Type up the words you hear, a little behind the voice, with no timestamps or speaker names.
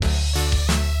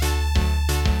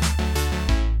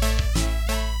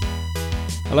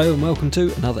Hello and welcome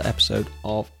to another episode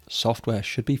of Software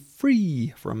Should Be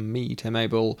Free from me, Tim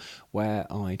Abel, where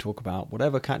I talk about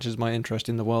whatever catches my interest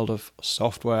in the world of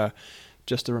software.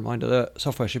 Just a reminder that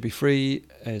Software Should Be Free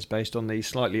is based on the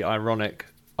slightly ironic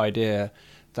idea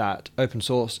that open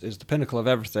source is the pinnacle of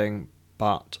everything,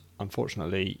 but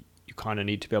unfortunately you kind of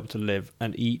need to be able to live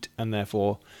and eat, and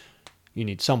therefore you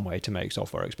need some way to make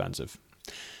software expensive.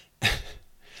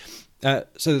 So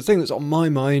the thing that's on my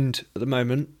mind at the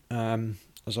moment,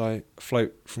 as I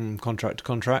float from contract to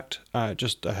contract,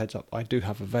 just a heads up, I do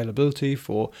have availability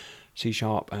for C#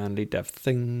 and lead dev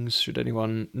things. Should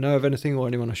anyone know of anything or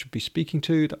anyone I should be speaking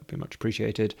to, that would be much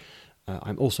appreciated.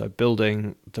 I'm also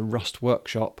building the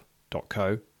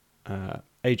rustworkshop.co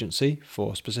agency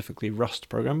for specifically Rust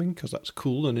programming, because that's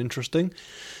cool and interesting,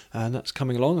 and that's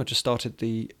coming along. I just started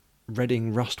the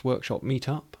Reading Rust Workshop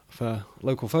meetup for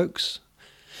local folks,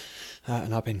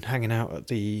 and I've been hanging out at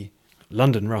the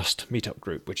London Rust meetup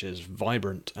group, which is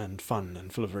vibrant and fun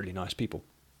and full of really nice people.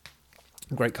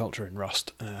 Great culture in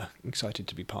Rust. Excited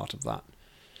to be part of that.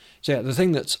 So yeah, the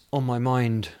thing that's on my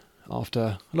mind after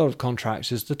a lot of contracts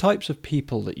is the types of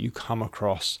people that you come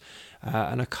across,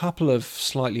 and a couple of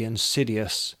slightly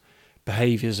insidious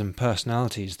behaviours and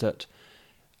personalities that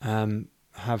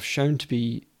have shown to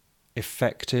be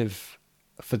effective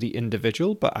for the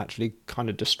individual, but actually kind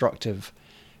of destructive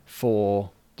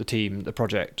for the team, the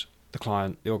project, the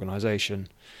client, the organisation.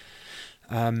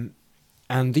 And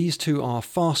these two are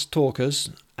fast talkers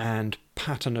and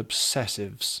pattern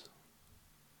obsessives.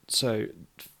 So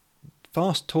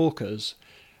fast talkers,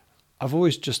 I've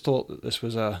always just thought that this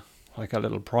was a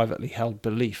little privately held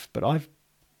belief, but I've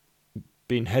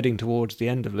been heading towards the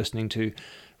end of listening to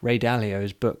Ray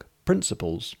Dalio's book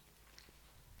Principles,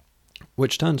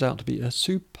 which turns out to be a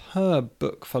superb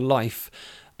book for life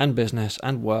and business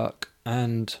and work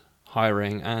and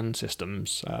hiring and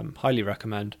systems. Highly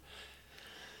recommend.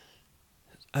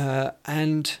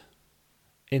 And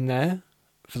in there,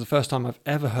 for the first time I've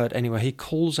ever heard anywhere, he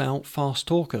calls out fast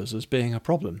talkers as being a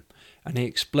problem, and he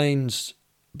explains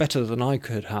better than I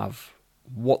could have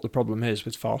what the problem is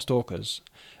with fast talkers.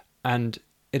 And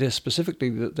it is specifically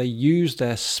that they use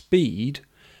their speed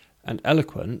and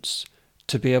eloquence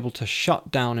to be able to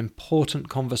shut down important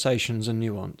conversations and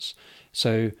nuance.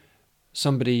 So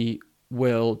somebody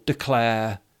will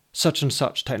declare such and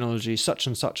such technology, such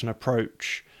and such an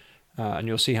approach, and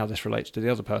you'll see how this relates to the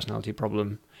other personality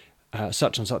problem,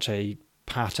 such and such a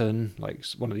pattern, like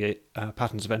one of the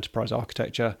patterns of enterprise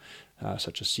architecture,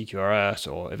 such as CQRS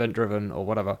or event-driven or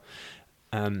whatever.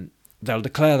 They'll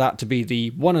declare that to be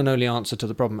the one and only answer to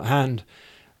the problem at hand,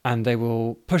 and they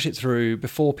will push it through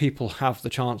before people have the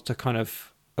chance to kind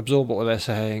of absorb what they're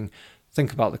saying,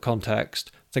 think about the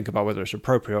context, think about whether it's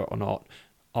appropriate or not,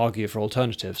 argue for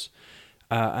alternatives.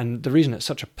 And the reason it's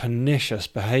such a pernicious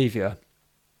behaviour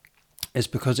is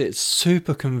because it's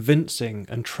super convincing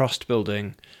and trust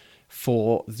building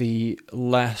for the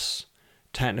less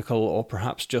technical, or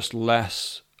perhaps just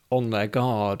less on their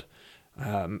guard,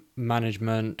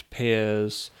 management,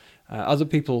 peers, other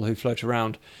people who float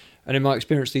around. And in my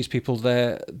experience, these people,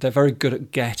 they're very good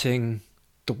at getting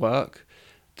the work.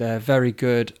 They're very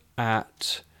good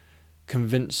at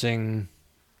convincing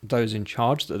those in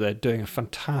charge that they're doing a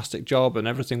fantastic job and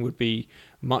everything would be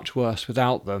much worse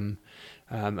without them,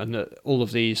 and that all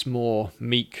of these more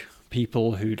meek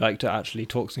people who like to actually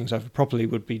talk things over properly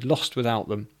would be lost without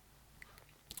them.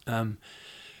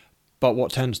 But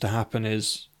what tends to happen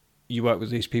is you work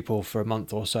with these people for a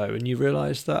month or so and you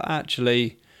realise that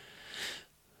actually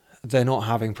they're not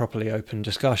having properly open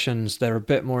discussions. They're a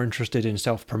bit more interested in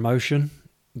self-promotion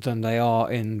than they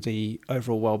are in the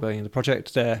overall well-being of the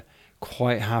project. They're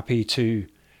quite happy to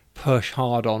push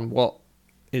hard on what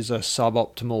is a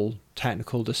suboptimal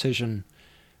technical decision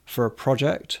for a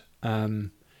project,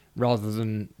 rather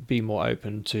than be more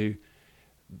open to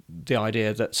the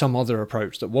idea that some other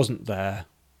approach that wasn't their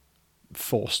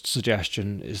forced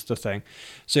suggestion is the thing.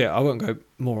 So yeah, I won't go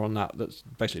more on that. That's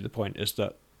basically the point, is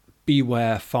that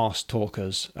beware fast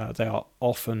talkers. They are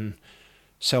often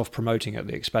self-promoting at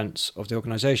the expense of the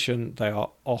organisation. They are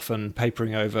often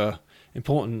papering over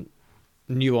important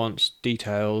nuanced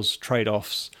details,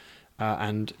 trade-offs,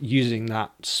 and using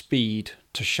that speed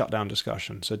to shut down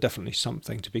discussion. So definitely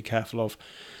something to be careful of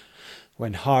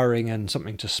when hiring, and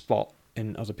something to spot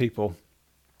in other people.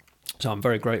 So I'm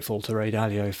very grateful to Ray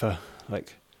Dalio for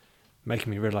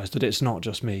making me realise that it's not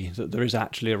just me, that there is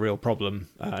actually a real problem,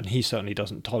 and he certainly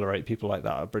doesn't tolerate people like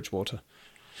that at Bridgewater.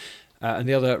 And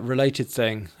the other related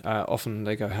thing, often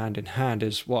they go hand in hand,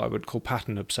 is what I would call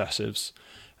pattern obsessives.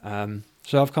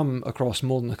 So I've come across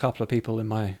more than a couple of people in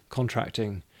my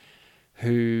contracting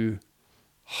who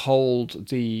hold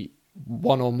the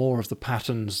one or more of the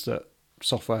patterns that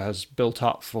software has built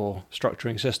up for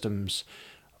structuring systems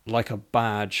like a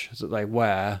badge that they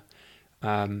wear,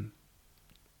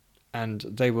 and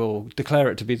they will declare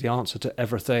it to be the answer to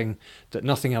everything, that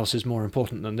nothing else is more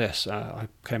important than this. I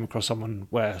came across someone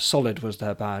where solid was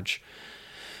their badge,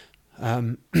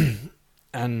 and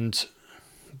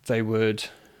they would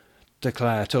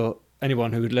declare to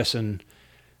anyone who would listen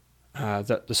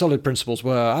that the solid principles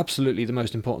were absolutely the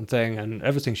most important thing and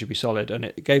everything should be solid, and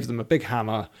it gave them a big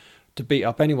hammer to beat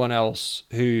up anyone else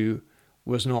who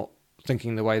was not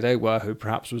thinking the way they were, who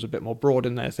perhaps was a bit more broad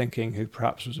in their thinking, who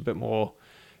perhaps was a bit more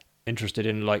interested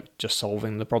in like just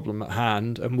solving the problem at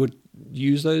hand, and would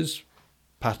use those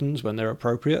patterns when they're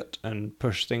appropriate and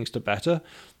push things to better,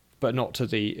 but not to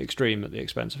the extreme at the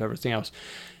expense of everything else.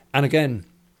 And again,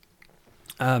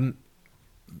 a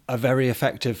very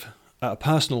effective at a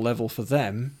personal level for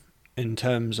them in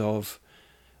terms of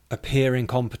appearing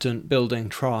competent, building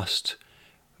trust,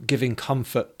 giving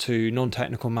comfort to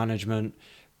non-technical management,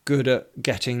 good at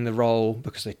getting the role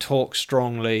because they talk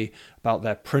strongly about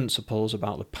their principles,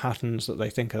 about the patterns that they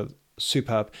think are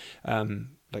superb.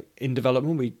 Like in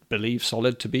development, we believe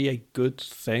solid to be a good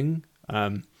thing,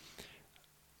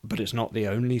 but it's not the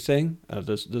only thing.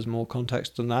 There's more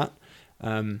context than that.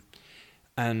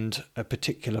 And a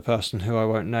particular person who I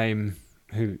won't name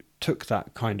who took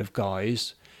that kind of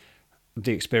guise,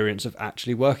 the experience of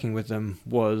actually working with them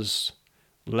was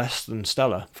less than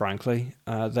stellar, frankly.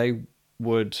 They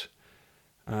would,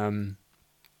 in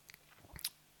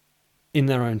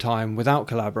their own time, without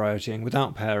collaborating,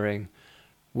 without pairing,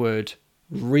 would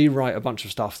rewrite a bunch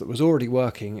of stuff that was already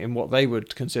working in what they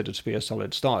would consider to be a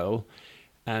solid style.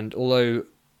 And although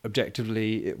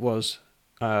objectively it was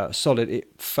solid,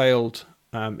 it failed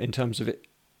in terms of it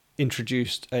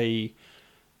introduced a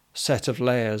set of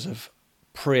layers of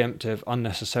preemptive,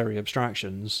 unnecessary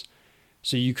abstractions.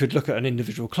 So you could look at an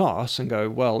individual class and go,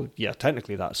 well, yeah,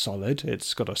 technically that's solid.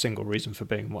 It's got a single reason for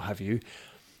being, what have you.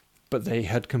 But they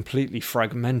had completely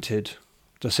fragmented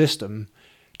the system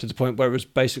to the point where it was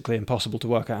basically impossible to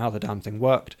work out how the damn thing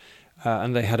worked.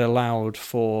 And they had allowed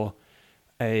for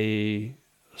a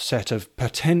set of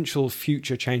potential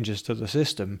future changes to the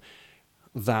system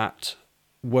that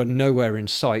were nowhere in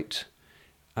sight,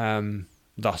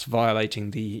 thus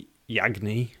violating the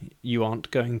Yagni, you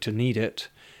aren't going to need it,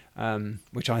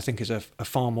 which I think is a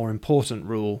far more important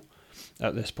rule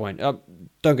at this point.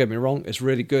 Don't get me wrong, it's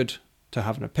really good to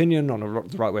have an opinion on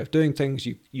the right way of doing things.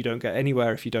 You don't get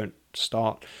anywhere if you don't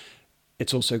start.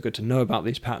 It's also good to know about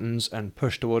these patterns and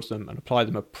push towards them and apply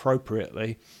them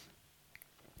appropriately.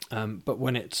 But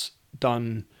when it's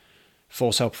done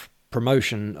for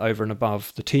self-promotion over and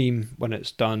above the team, when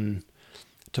it's done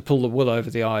to pull the wool over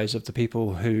the eyes of the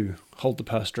people who hold the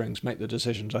purse strings, make the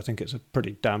decisions, I think it's a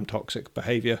pretty damn toxic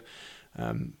behaviour.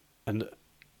 And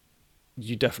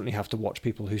you definitely have to watch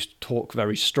people who talk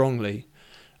very strongly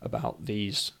about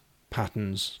these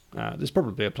patterns. This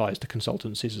probably applies to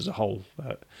consultancies as a whole,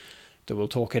 that will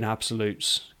talk in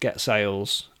absolutes, get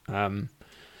sales, and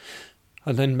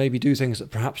then maybe do things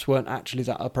that perhaps weren't actually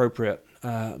that appropriate,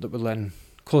 that will then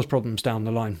cause problems down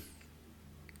the line.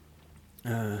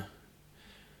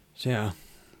 So yeah,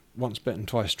 once bitten,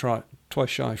 twice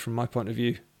shy from my point of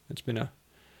view. It's been a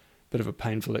bit of a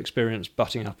painful experience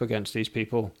butting up against these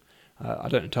people. I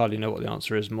don't entirely know what the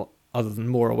answer is, other than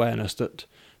more awareness that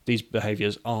these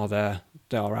behaviours are there,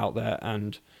 they are out there,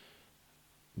 and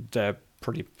they're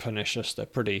pretty pernicious. They're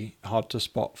pretty hard to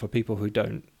spot for people who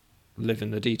don't live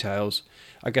in the details.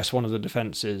 I guess one of the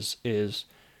defences is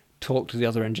talk to the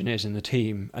other engineers in the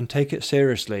team and take it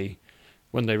seriously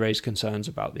when they raise concerns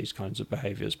about these kinds of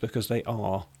behaviours, because they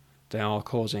are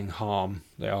causing harm,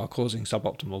 they are causing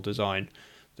suboptimal design,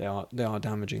 they are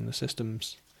damaging the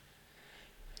systems.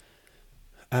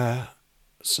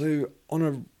 So on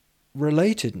a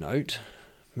related note,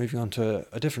 moving on to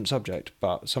a different subject,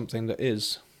 but something that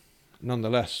is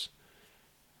nonetheless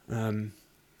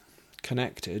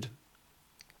connected,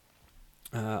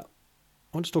 I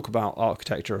want to talk about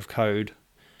architecture of code.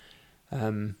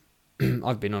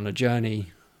 I've been on a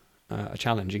journey, a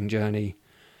challenging journey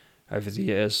over the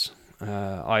years.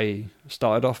 I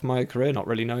started off my career not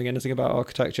really knowing anything about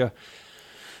architecture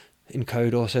in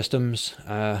code or systems.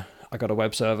 I got a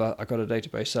web server, I got a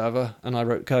database server, and I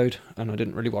wrote code, and I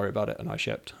didn't really worry about it, and I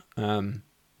shipped. And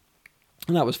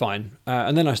that was fine.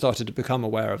 And then I started to become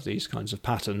aware of these kinds of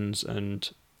patterns and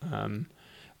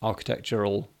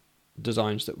architectural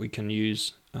designs that we can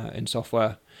use in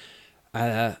software.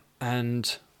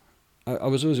 And I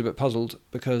was always a bit puzzled,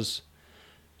 because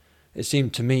it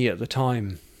seemed to me at the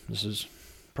time, this is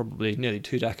probably nearly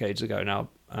 2 decades ago now,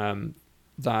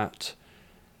 that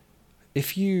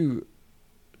if you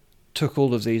took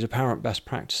all of these apparent best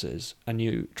practices and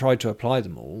you tried to apply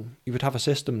them all, you would have a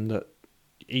system that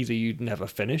either you'd never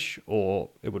finish, or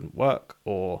it wouldn't work,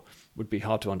 or would be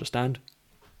hard to understand.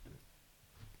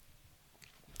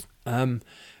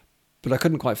 But I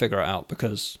couldn't quite figure it out,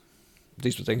 because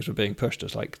these were things were being pushed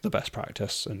as like the best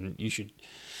practice, and you should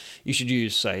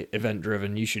use, say, event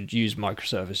driven, you should use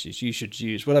microservices, you should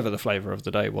use whatever the flavor of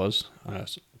the day was,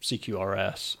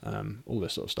 CQRS, all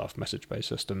this sort of stuff, message based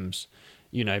systems,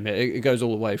 you name it. It goes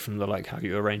all the way from the like how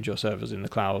you arrange your servers in the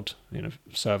cloud,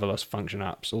 serverless function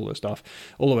apps, all this stuff,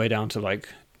 all the way down to like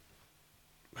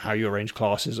how you arrange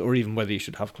classes, or even whether you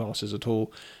should have classes at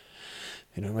all,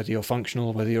 whether you're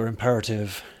functional, whether you're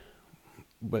imperative.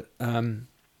 But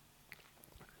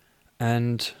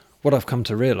and what I've come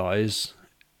to realize,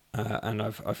 and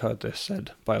I've heard this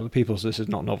said by other people, so this is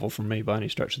not novel from me by any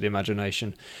stretch of the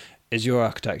imagination, is your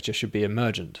architecture should be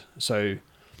emergent. So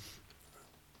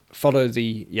follow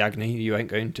the Yagni, you aren't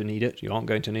going to need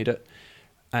it,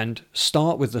 and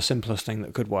start with the simplest thing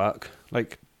that could work.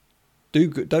 Like,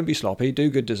 don't be sloppy, do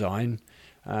good design,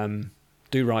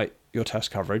 do write your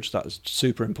test coverage. That's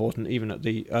super important, even at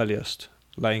the earliest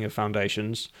laying of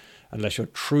foundations, unless you're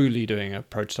truly doing a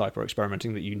prototype or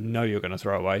experimenting that you're going to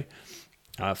throw away.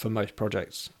 For most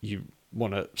projects, you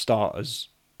want to start as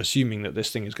assuming that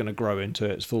this thing is going to grow into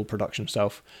its full production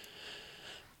self.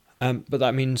 But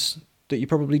that means that you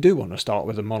probably do want to start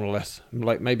with a monolith,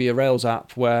 like maybe a Rails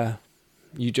app where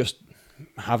you just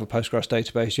have a Postgres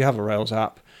database, you have a Rails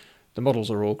app, the models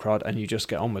are all crud, and you just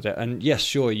get on with it. And yes,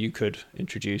 sure, you could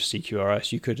introduce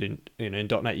CQRS, you could, in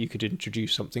 .NET, you could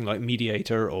introduce something like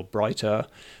Mediator or Brighter,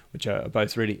 which are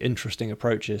both really interesting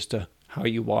approaches to how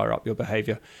you wire up your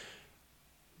behavior.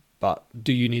 But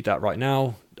do you need that right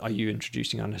now? Are you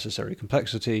introducing unnecessary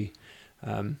complexity?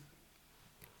 It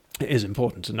is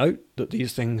important to note that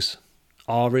these things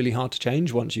are really hard to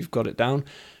change once you've got it down.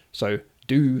 So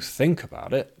do think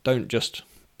about it. Don't just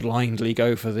blindly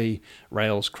go for the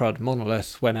Rails CRUD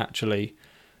monolith when actually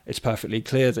it's perfectly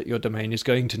clear that your domain is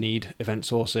going to need event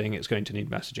sourcing, it's going to need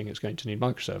messaging, it's going to need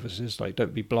microservices. Like,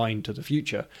 don't be blind to the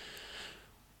future.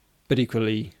 But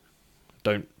equally,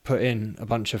 don't put in a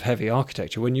bunch of heavy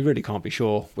architecture when you really can't be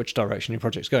sure which direction your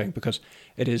project's going, because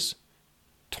it is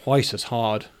more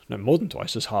than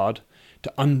twice as hard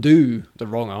to undo the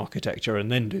wrong architecture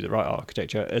and then do the right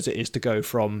architecture as it is to go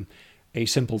from a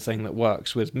simple thing that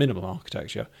works with minimal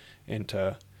architecture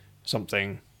into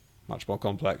something much more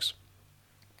complex.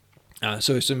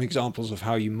 So some examples of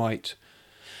how you might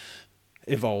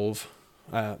evolve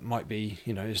might be,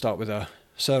 you start with a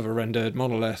server rendered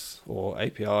monolith or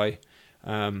API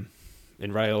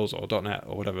in Rails or .NET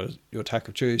or whatever your tech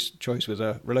of choice with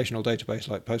a relational database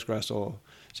like Postgres or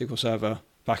SQL Server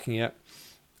backing it.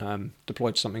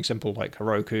 Deploy to something simple like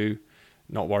Heroku,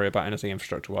 not worry about anything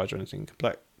infrastructure-wise or anything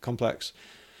complex.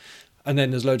 And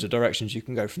then there's loads of directions you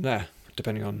can go from there,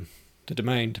 depending on the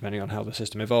domain, depending on how the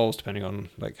system evolves, depending on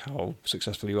like how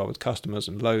successful you are with customers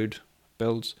and load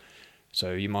builds.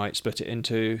 So you might split it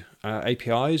into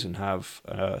APIs and have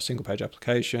a single page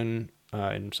application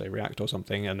in, say, React or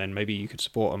something, and then maybe you could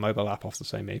support a mobile app off the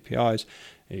same APIs.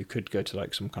 You could go to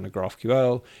like some kind of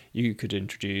GraphQL. You could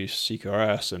introduce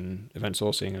CQRS and event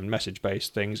sourcing and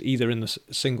message-based things, either in the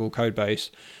single code base,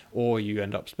 or you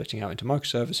end up splitting out into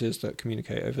microservices that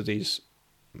communicate over these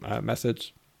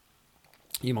methods.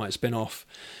 You might spin off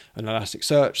an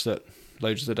Elasticsearch that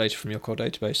loads the data from your core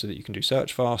database so that you can do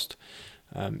search fast.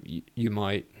 You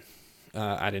might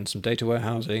add in some data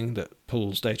warehousing that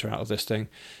pulls data out of this thing.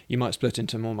 You might split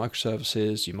into more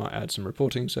microservices. You might add some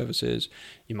reporting services.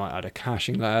 You might add a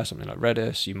caching layer, something like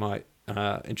Redis. You might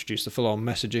introduce the full-on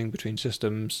messaging between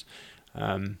systems.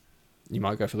 You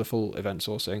might go for the full event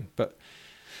sourcing. But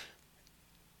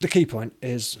the key point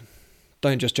is,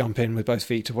 don't just jump in with both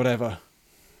feet to whatever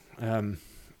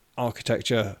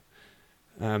architecture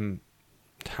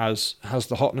has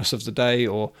the hotness of the day,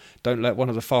 or don't let one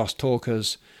of the fast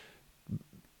talkers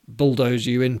bulldoze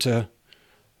you into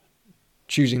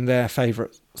choosing their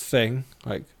favorite thing.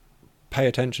 Like, pay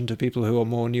attention to people who are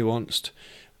more nuanced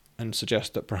and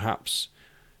suggest that perhaps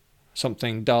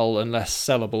something dull and less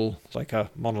sellable, like a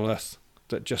monolith,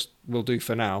 that just will do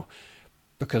for now,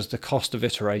 because the cost of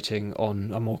iterating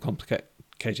on a more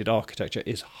complicated architecture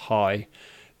is high.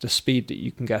 The speed that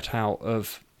you can get out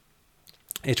of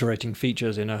iterating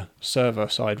features in a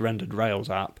server-side rendered Rails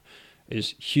app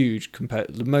is huge compared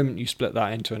to the moment you split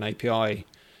that into an API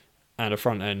and a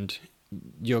front end.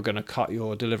 You're going to cut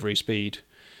your delivery speed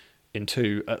in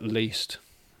two at least.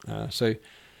 So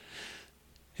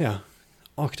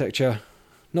architecture,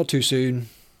 not too soon.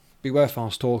 Beware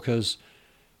fast talkers.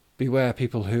 beware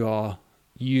people who are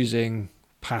using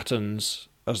patterns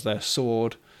as their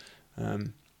sword.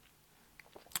 And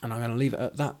I'm going to leave it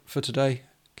at that for today.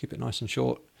 Keep it nice and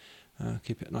short.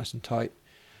 Keep it nice and tight.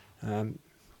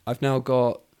 I've now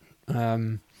got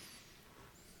the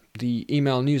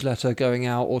email newsletter going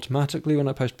out automatically when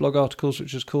I post blog articles,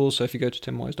 which is cool. So if you go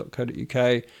to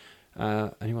timwise.co.uk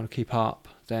and you want to keep up,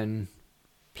 then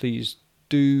please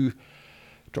do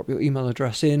drop your email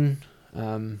address in,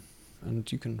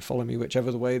 and you can follow me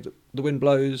whichever the way that the wind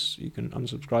blows. You can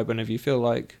unsubscribe whenever you feel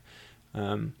like.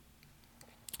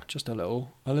 Just a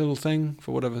little thing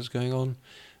for whatever's going on.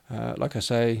 Like I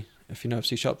say, if you know of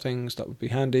C# things, that would be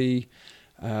handy.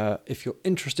 If you're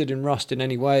interested in Rust in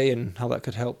any way and how that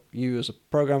could help you as a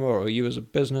programmer or you as a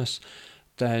business,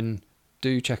 then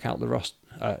do check out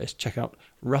check out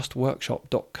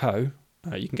rustworkshop.co.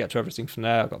 You can get to everything from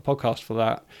there. I've got a podcast for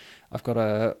that. I've got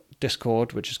a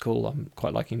Discord, which is cool. I'm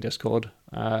quite liking Discord,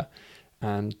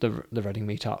 and the Reading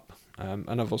meetup.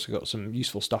 And I've also got some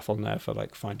useful stuff on there for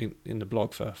like finding in the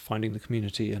blog for finding the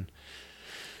community and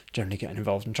generally getting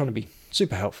involved and trying to be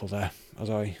super helpful there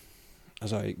as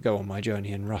I go on my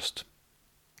journey in Rust.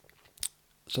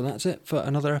 So that's it for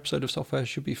another episode of Software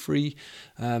Should Be Free.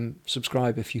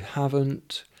 Subscribe if you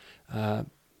haven't.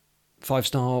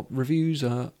 5-star reviews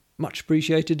are much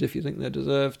appreciated if you think they're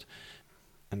deserved.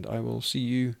 And I will see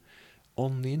you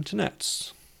on the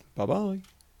internets. Bye-bye.